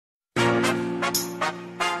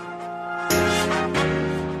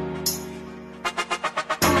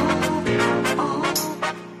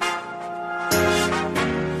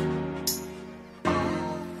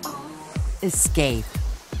Escape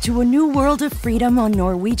to a new world of freedom on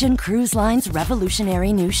Norwegian Cruise Line's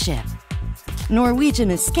revolutionary new ship. Norwegian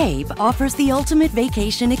Escape offers the ultimate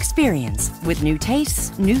vacation experience with new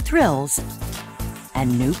tastes, new thrills,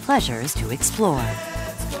 and new pleasures to explore.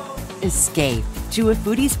 Escape to a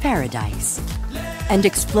foodie's paradise and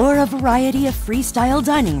explore a variety of freestyle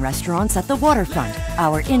dining restaurants at the waterfront,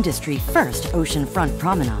 our industry-first oceanfront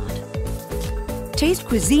promenade. Taste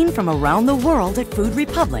cuisine from around the world at Food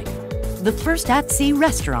Republic, the first at-sea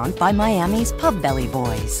restaurant by Miami's Pub Belly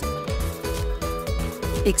Boys.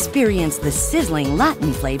 Experience the sizzling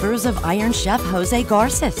Latin flavors of Iron Chef Jose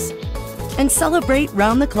Garces. And celebrate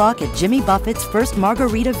round the clock at Jimmy Buffett's first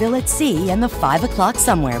Margaritaville at Sea and the 5 o'clock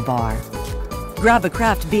Somewhere bar. Grab a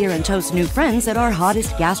craft beer and toast new friends at our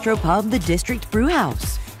hottest gastropub, the District Brew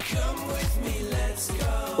House.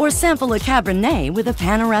 Or sample a Cabernet with a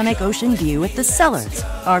panoramic ocean view at the Cellars,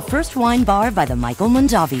 our first wine bar by the Michael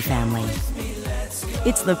Mondavi family.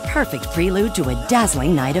 It's the perfect prelude to a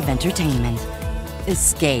dazzling night of entertainment.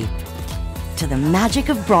 Escape to the magic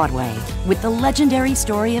of Broadway with the legendary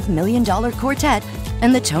story of Million Dollar Quartet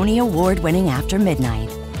and the Tony Award-winning After Midnight.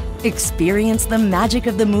 Experience the magic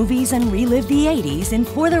of the movies and relive the 80s in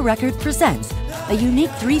For the Record Presents, a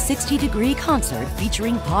unique 360-degree concert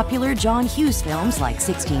featuring popular John Hughes films like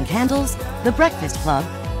 16 Candles, The Breakfast Club,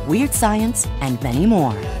 Weird Science, and many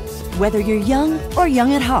more. Whether you're young or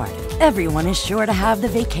young at heart, everyone is sure to have the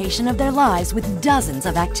vacation of their lives with dozens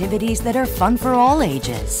of activities that are fun for all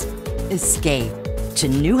ages. Escape to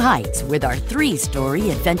new heights with our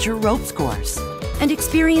 3-story adventure ropes course. And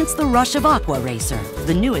experience the rush of Aqua Racer,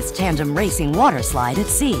 the newest tandem racing water slide at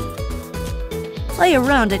sea. Play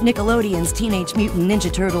around at Nickelodeon's Teenage Mutant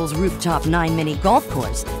Ninja Turtles Rooftop 9 Mini Golf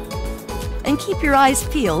Course. And keep your eyes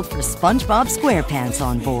peeled for SpongeBob SquarePants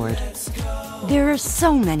on board. There are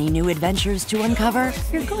so many new adventures to uncover,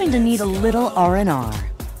 you're going to need a little R&R.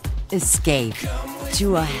 Escape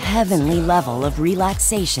to a heavenly level of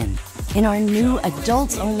relaxation in our new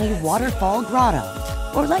adults-only waterfall grotto.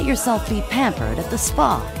 Or let yourself be pampered at the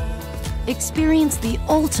spa. Experience the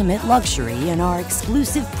ultimate luxury in our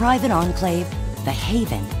exclusive private enclave, The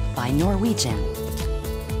Haven by Norwegian.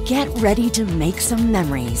 Get ready to make some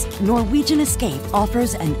memories. Norwegian Escape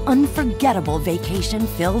offers an unforgettable vacation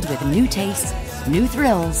filled with new tastes, new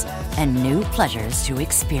thrills, and new pleasures to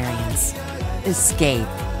experience. Escape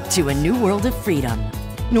to a new world of freedom.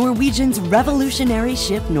 Norwegian's revolutionary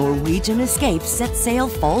ship Norwegian Escape sets sail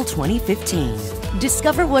fall 2015.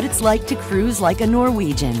 Discover what it's like to cruise like a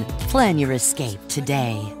Norwegian. Plan your escape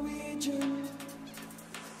today.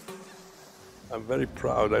 I'm very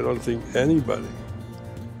proud. I don't think anybody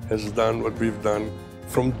has done what we've done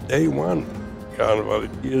from day one. Carnival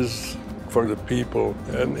is for the people,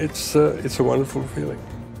 and it's a wonderful feeling.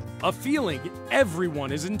 A feeling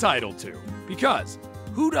everyone is entitled to, because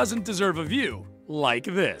who doesn't deserve a view like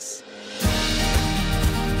this?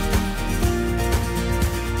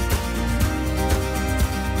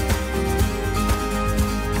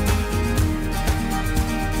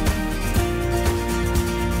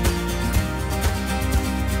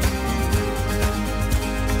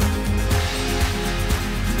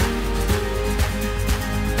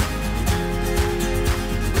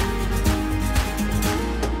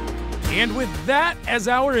 And with that as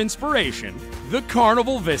our inspiration, the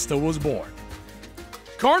Carnival Vista was born.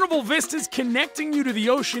 Carnival Vista's connecting you to the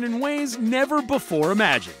ocean in ways never before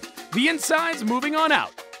imagined. The inside's moving on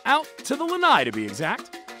out to the lanai to be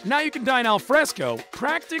exact. Now you can dine al fresco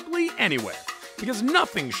practically anywhere, because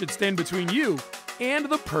nothing should stand between you and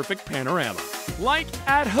the perfect panorama, like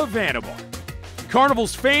at Havana Bar.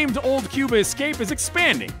 Carnival's famed Old Cuba Escape is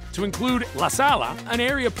expanding to include La Sala, an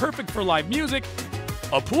area perfect for live music,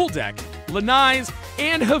 a pool deck, lanais,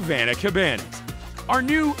 and Havana cabanas. Our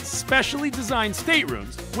new specially designed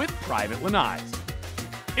staterooms with private lanais.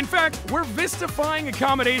 In fact, we're Vista-fying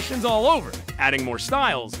accommodations all over, adding more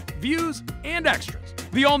styles, views, and extras.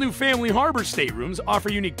 The all-new Family Harbor staterooms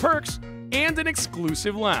offer unique perks and an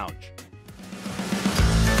exclusive lounge.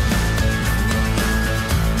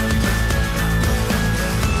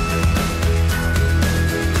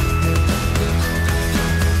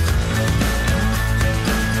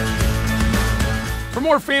 For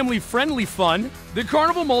more family-friendly fun, the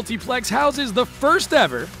Carnival Multiplex houses the first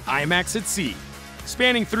ever IMAX at Sea,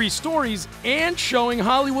 spanning 3 stories and showing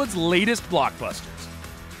Hollywood's latest blockbusters.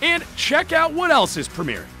 And check out what else is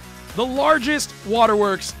premiering: the largest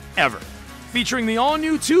waterworks ever, featuring the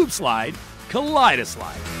all-new tube slide,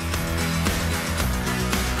 Kaleidoslide.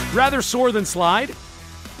 Rather soar than slide?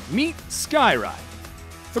 Meet Skyride.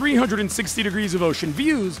 360 degrees of ocean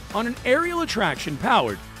views on an aerial attraction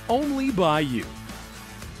powered only by you.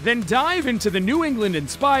 Then dive into the New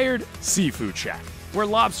England-inspired Seafood Shack, where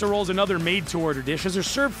lobster rolls and other made-to-order dishes are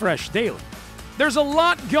served fresh daily. There's a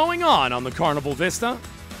lot going on the Carnival Vista.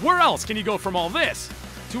 Where else can you go from all this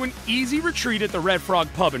to an easy retreat at the Red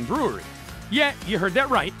Frog Pub and Brewery? Yeah, you heard that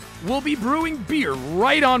right. We'll be brewing beer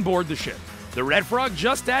right on board the ship. The Red Frog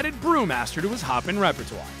just added Brewmaster to his hoppin'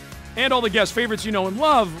 repertoire. And all the guest favorites you know and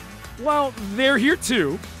love, well, they're here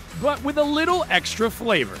too, but with a little extra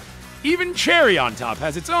flavor. Even Cherry on Top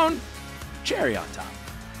has its own Cherry on Top,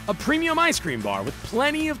 a premium ice cream bar with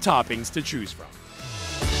plenty of toppings to choose from.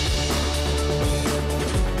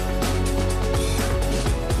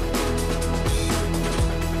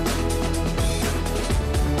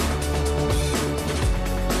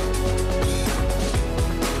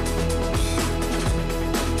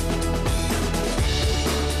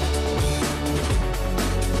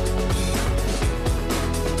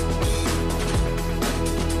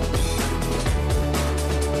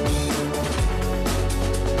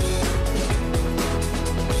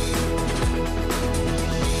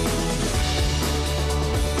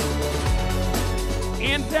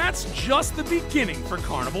 And that's just the beginning for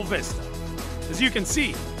Carnival Vista. As you can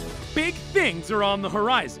see, big things are on the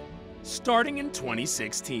horizon, starting in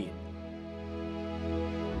 2016.